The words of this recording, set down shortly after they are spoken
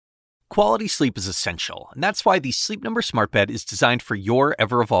Quality sleep is essential, and that's why the Sleep Number Smart Bed is designed for your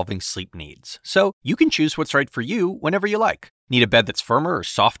ever-evolving sleep needs. So you can choose what's right for you whenever you like. Need a bed that's firmer or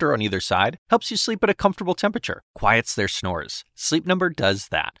softer on either side? Helps you sleep at a comfortable temperature, quiets their snores. Sleep Number does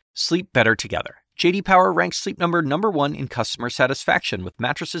that. Sleep better together. J.D. Power ranks Sleep Number #1 in customer satisfaction with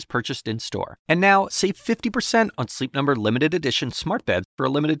mattresses purchased in-store. And now, save 50% on Sleep Number limited edition smart beds for a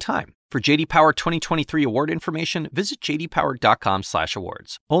limited time. For J.D. Power 2023 award information, visit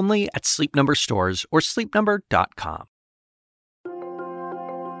jdpower.com/awards. Only at Sleep Number stores or sleepnumber.com.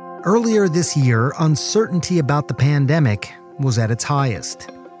 Earlier this year, uncertainty about the pandemic was at its highest.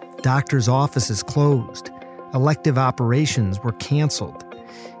 Doctors' offices closed. Elective operations were canceled.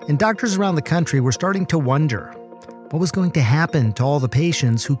 And doctors around the country were starting to wonder what was going to happen to all the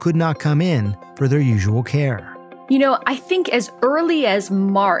patients who could not come in for their usual care. You know, I think as early as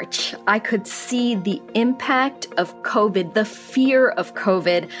March, I could see the impact of COVID, the fear of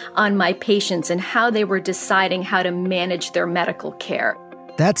COVID on my patients and how they were deciding how to manage their medical care.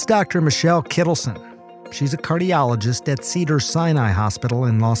 That's Dr. Michelle Kittleson. She's a cardiologist at Cedars-Sinai Hospital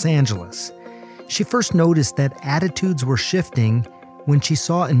in Los Angeles. She first noticed that attitudes were shifting when she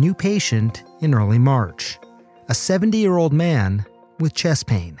saw a new patient in early March, a 70-year-old man with chest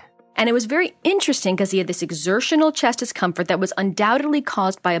pain. And it was very interesting because he had this exertional chest discomfort that was undoubtedly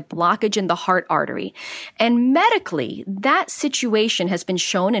caused by a blockage in the heart artery. And medically, that situation has been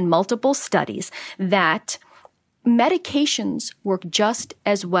shown in multiple studies that medications work just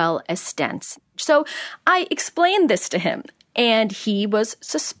as well as stents. So I explained this to him. And he was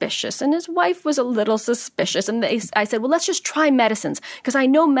suspicious, and his wife was a little suspicious. And I said, well, let's just try medicines, because I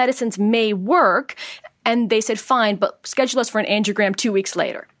know medicines may work. And they said, fine, but schedule us for an angiogram 2 weeks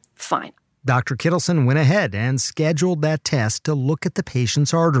later. Fine. Dr. Kittleson went ahead and scheduled that test to look at the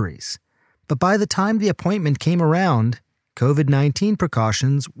patient's arteries. But by the time the appointment came around, COVID-19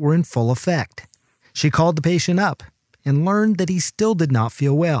 precautions were in full effect. She called the patient up and learned that he still did not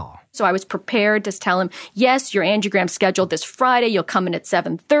feel well. So I was prepared to tell him, yes, your angiogram's scheduled this Friday. You'll come in at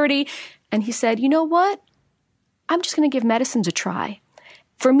 7:30. And he said, you know what? I'm just going to give medicines a try.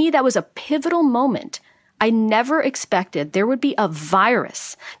 For me, that was a pivotal moment. I never expected there would be a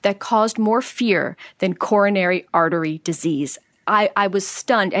virus that caused more fear than coronary artery disease. I was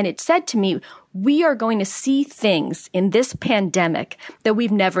stunned, and it said to me, we are going to see things in this pandemic that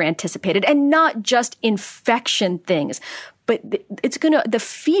we've never anticipated, and not just infection things, but the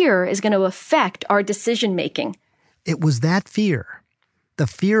fear is going to affect our decision-making. It was that fear, the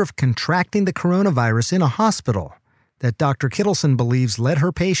fear of contracting the coronavirus in a hospital, that Dr. Kittleson believes led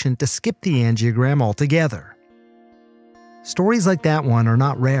her patient to skip the angiogram altogether. Stories like that one are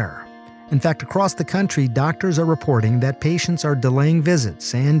not rare. In fact, across the country, doctors are reporting that patients are delaying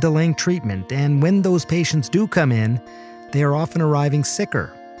visits and delaying treatment, and when those patients do come in, they are often arriving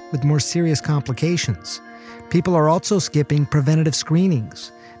sicker, with more serious complications. People are also skipping preventative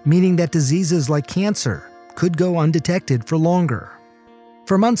screenings, meaning that diseases like cancer could go undetected for longer.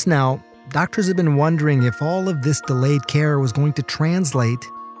 For months now, doctors have been wondering if all of this delayed care was going to translate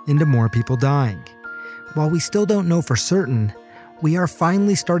into more people dying. While we still don't know for certain, we are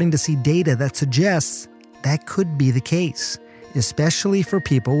finally starting to see data that suggests that could be the case, especially for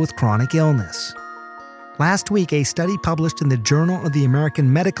people with chronic illness. Last week, a study published in the Journal of the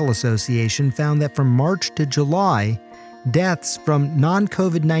American Medical Association found that from March to July, deaths from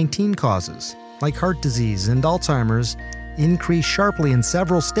non-COVID-19 causes, like heart disease and Alzheimer's, increased sharply in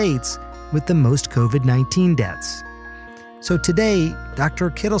several states with the most COVID-19 deaths. So today, Dr.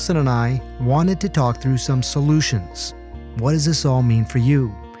 Kittleson and I wanted to talk through some solutions. What does this all mean for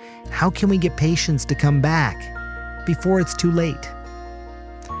you? How can we get patients to come back before it's too late?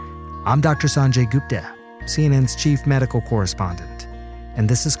 I'm Dr. Sanjay Gupta, CNN's chief medical correspondent, and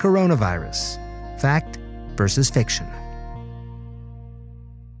this is Coronavirus, Fact versus Fiction.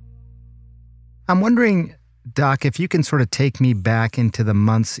 I'm wondering, Doc, if you can sort of take me back into the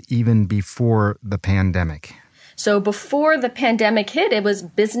months even before the pandemic. So before the pandemic hit, it was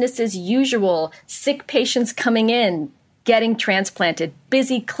business as usual, sick patients coming in, getting transplanted,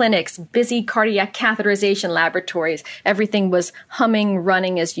 busy clinics, busy cardiac catheterization laboratories. Everything was humming,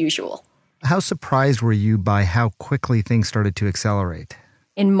 running as usual. How surprised were you by how quickly things started to accelerate?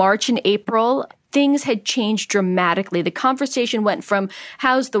 In March and April, things had changed dramatically. The conversation went from,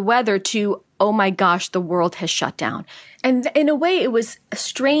 how's the weather, to, oh my gosh, the world has shut down. And in a way, it was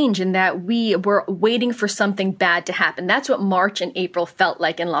strange in that we were waiting for something bad to happen. That's what March and April felt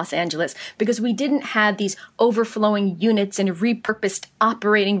like in Los Angeles, because we didn't have these overflowing units and repurposed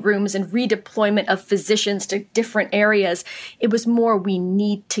operating rooms and redeployment of physicians to different areas. It was more, we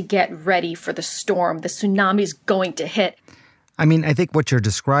need to get ready for the storm. The tsunami's going to hit. I mean, I think what you're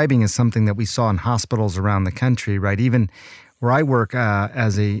describing is something that we saw in hospitals around the country, right? Even where I work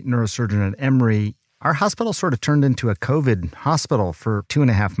as a neurosurgeon at Emory, our hospital sort of turned into a COVID hospital for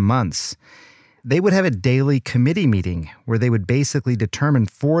 2.5 months. They would have a daily committee meeting where they would basically determine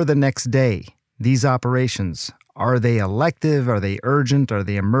for the next day, these operations, are they elective? Are they urgent? Are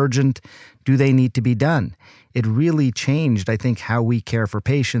they emergent? Do they need to be done? It really changed, I think, how we care for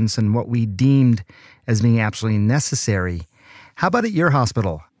patients and what we deemed as being absolutely necessary. How about at your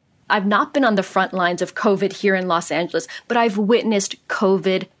hospital? I've not been on the front lines of COVID here in Los Angeles, but I've witnessed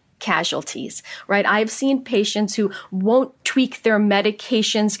COVID casualties, right? I've seen patients who won't tweak their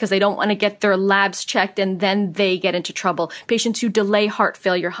medications because they don't want to get their labs checked and then they get into trouble. Patients who delay heart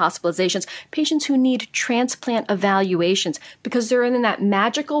failure hospitalizations, patients who need transplant evaluations because they're in that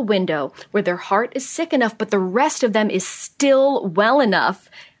magical window where their heart is sick enough, but the rest of them is still well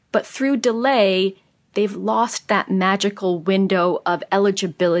enough. But through delay, they've lost that magical window of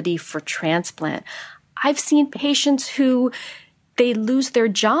eligibility for transplant. I've seen patients who they lose their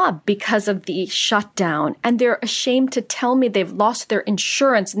job because of the shutdown, and they're ashamed to tell me they've lost their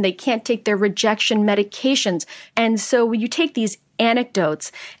insurance and they can't take their rejection medications. And so when you take these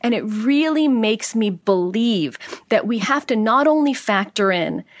anecdotes, and it really makes me believe that we have to not only factor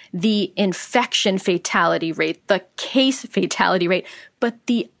in the infection fatality rate, the case fatality rate, but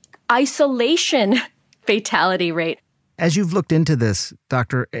the isolation fatality rate. As you've looked into this,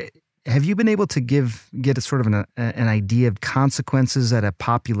 Doctor, have you been able to get a sort of an idea of consequences at a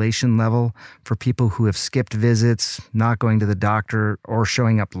population level for people who have skipped visits, not going to the doctor, or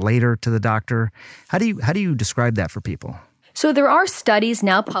showing up later to the doctor? How do you describe that for people? So there are studies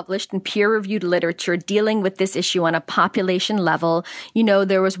now published in peer-reviewed literature dealing with this issue on a population level. You know,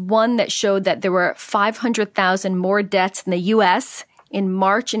 there was one that showed that there were 500,000 more deaths in the U.S. in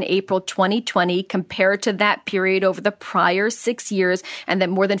March and April 2020 compared to that period over the prior 6 years, and that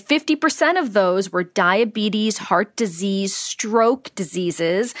more than 50% of those were diabetes, heart disease, stroke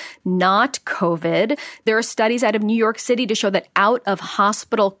diseases, not COVID. There are studies out of New York City to show that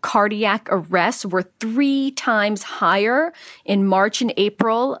out-of-hospital cardiac arrests were 3 times higher in March and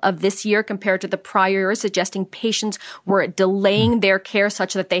April of this year compared to the prior year, suggesting patients were delaying their care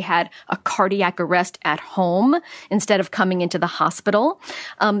such that they had a cardiac arrest at home instead of coming into the hospital.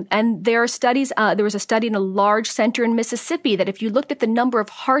 And there are studies, there was a study in a large center in Mississippi that if you looked at the number of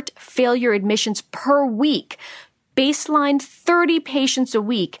heart failure admissions per week, baseline 30 patients a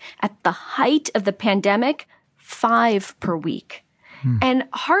week, at the height of the pandemic, 5 per week. And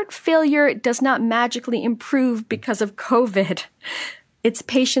heart failure does not magically improve because of COVID. It's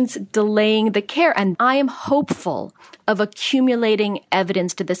patients delaying the care. And I am hopeful of accumulating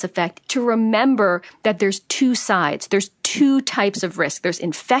evidence to this effect to remember that there's 2 sides. There's 2 types of risk. There's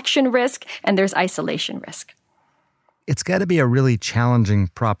infection risk and there's isolation risk. It's got to be a really challenging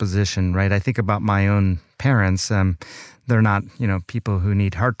proposition, right? I think about my own parents. They're not, people who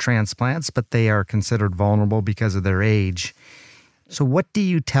need heart transplants, but they are considered vulnerable because of their age. So what do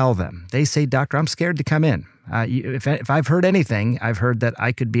you tell them? They say, "Doctor, I'm scared to come in. If I've heard anything, I've heard that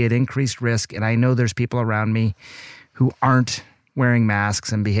I could be at increased risk, and I know there's people around me who aren't wearing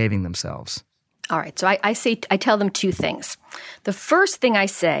masks and behaving themselves." All right. So I tell them 2 things. The first thing I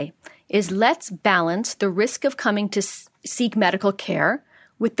say is let's balance the risk of coming to seek medical care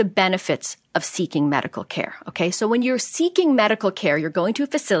with the benefits of seeking medical care. Okay. So when you're seeking medical care, you're going to a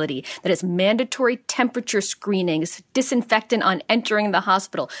facility that has mandatory temperature screenings, disinfectant on entering the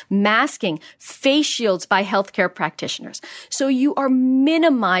hospital, masking, face shields by healthcare practitioners. So you are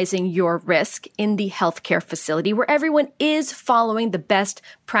minimizing your risk in the healthcare facility where everyone is following the best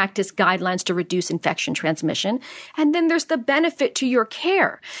practice guidelines to reduce infection transmission. And then there's the benefit to your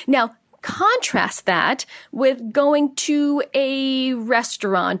care. Now, contrast that with going to a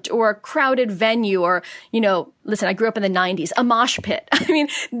restaurant or a crowded venue or, listen, I grew up in the 90s, a mosh pit. I mean,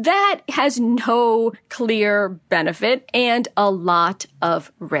 that has no clear benefit and a lot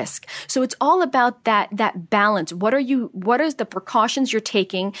of risk. So it's all about that balance. What is the precautions you're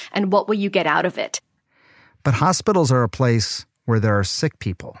taking and what will you get out of it? But hospitals are a place where there are sick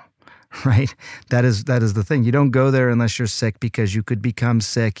people. Right? That is the thing. You don't go there unless you're sick because you could become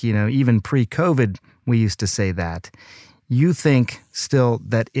sick. Even pre-COVID, we used to say that. You think still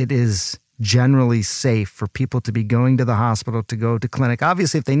that it is generally safe for people to be going to the hospital, to go to clinic,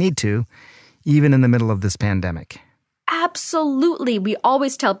 obviously if they need to, even in the middle of this pandemic. Absolutely. We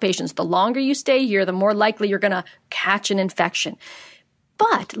always tell patients the longer you stay here, the more likely you're going to catch an infection.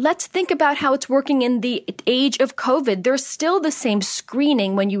 But fact, let's think about how it's working in the age of COVID. There's still the same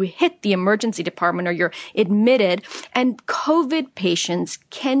screening when you hit the emergency department or you're admitted, and COVID patients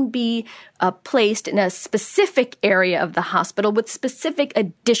can be placed in a specific area of the hospital with specific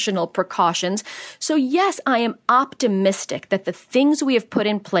additional precautions. So yes, I am optimistic that the things we have put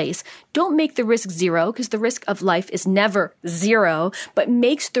in place don't make the risk zero, because the risk of life is never zero, but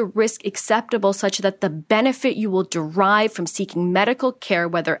makes the risk acceptable such that the benefit you will derive from seeking medical care,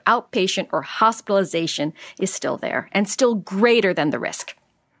 whether outpatient or hospitalization, is still there and still greater than the risk.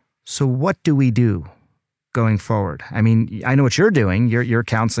 So what do we do going forward? I mean, I know what you're doing. You're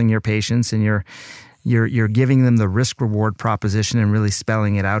counseling your patients and you're giving them the risk-reward proposition and really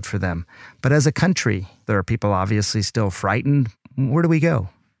spelling it out for them. But as a country, there are people obviously still frightened. Where do we go?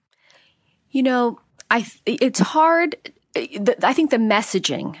 You know, it's hard. I think the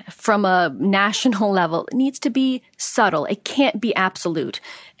messaging from a national level needs to be subtle. It can't be absolute.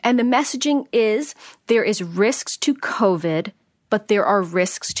 And the messaging is there is risks to COVID, but there are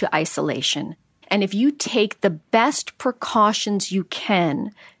risks to isolation. And if you take the best precautions you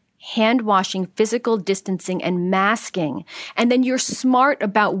can, hand washing, physical distancing, and masking, and then you're smart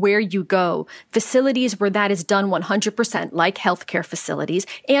about where you go, facilities where that is done 100%, like healthcare facilities,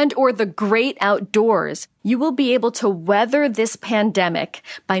 and or the great outdoors, you will be able to weather this pandemic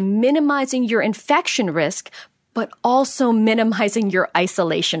by minimizing your infection risk, but also minimizing your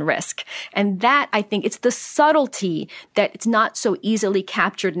isolation risk. And that, I think, it's the subtlety that it's not so easily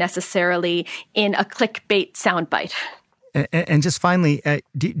captured necessarily in a clickbait soundbite. And just finally,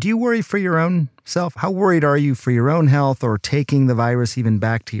 do you worry for your own self? How worried are you for your own health or taking the virus even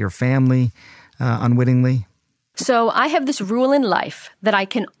back to your family unwittingly? So I have this rule in life that I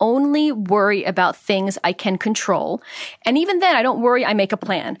can only worry about things I can control. And even then, I don't worry, I make a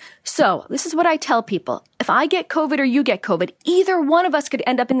plan. So this is what I tell people. If I get COVID or you get COVID, either one of us could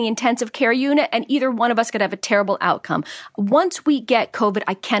end up in the intensive care unit and either one of us could have a terrible outcome. Once we get COVID,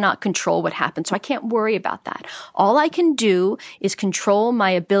 I cannot control what happens. So I can't worry about that. All I can do is control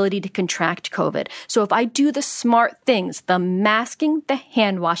my ability to contract COVID. So if I do the smart things, the masking, the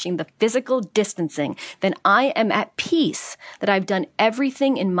hand washing, the physical distancing, then I am at peace that I've done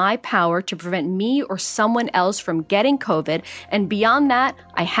everything in my power to prevent me or someone else from getting COVID. And beyond that,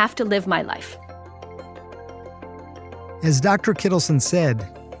 I have to live my life. As Dr. Kittleson said,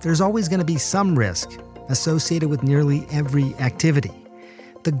 there's always going to be some risk associated with nearly every activity.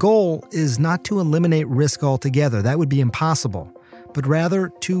 The goal is not to eliminate risk altogether, that would be impossible, but rather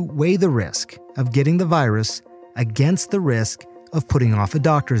to weigh the risk of getting the virus against the risk of putting off a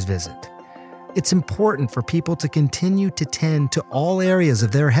doctor's visit. It's important for people to continue to tend to all areas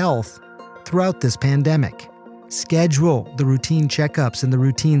of their health throughout this pandemic. Schedule the routine checkups and the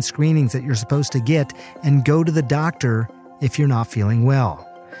routine screenings that you're supposed to get, and go to the doctor if you're not feeling well.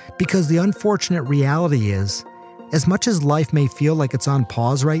 Because the unfortunate reality is, as much as life may feel like it's on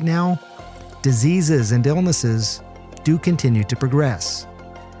pause right now, diseases and illnesses do continue to progress.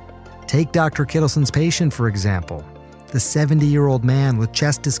 Take Dr. Kittleson's patient, for example, the 70-year-old man with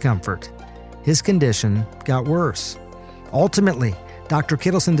chest discomfort. His condition got worse. Ultimately, Dr.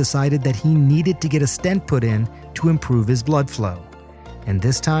 Kittleson decided that he needed to get a stent put in to improve his blood flow. And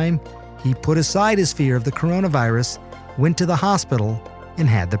this time, he put aside his fear of the coronavirus, went to the hospital, and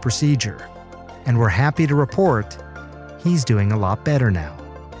had the procedure. And we're happy to report he's doing a lot better now.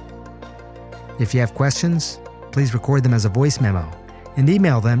 If you have questions, please record them as a voice memo and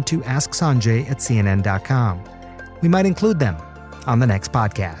email them to asksanjay@cnn.com. We might include them on the next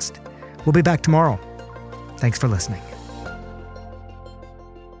podcast. We'll be back tomorrow. Thanks for listening.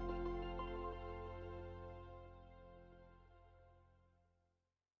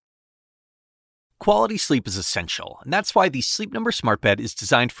 Quality sleep is essential, and that's why the Sleep Number Smart Bed is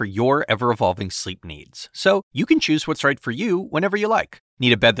designed for your ever-evolving sleep needs. So you can choose what's right for you whenever you like.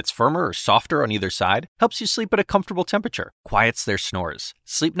 Need a bed that's firmer or softer on either side? Helps you sleep at a comfortable temperature, quiets their snores.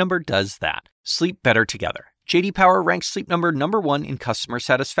 Sleep Number does that. Sleep better together. J.D. Power ranks Sleep Number #1 in customer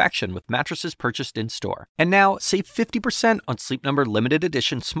satisfaction with mattresses purchased in-store. And now, save 50% on Sleep Number limited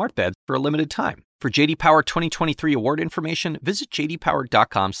edition smart beds for a limited time. For J.D. Power 2023 award information, visit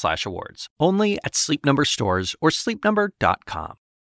jdpower.com/awards. Only at Sleep Number stores or sleepnumber.com.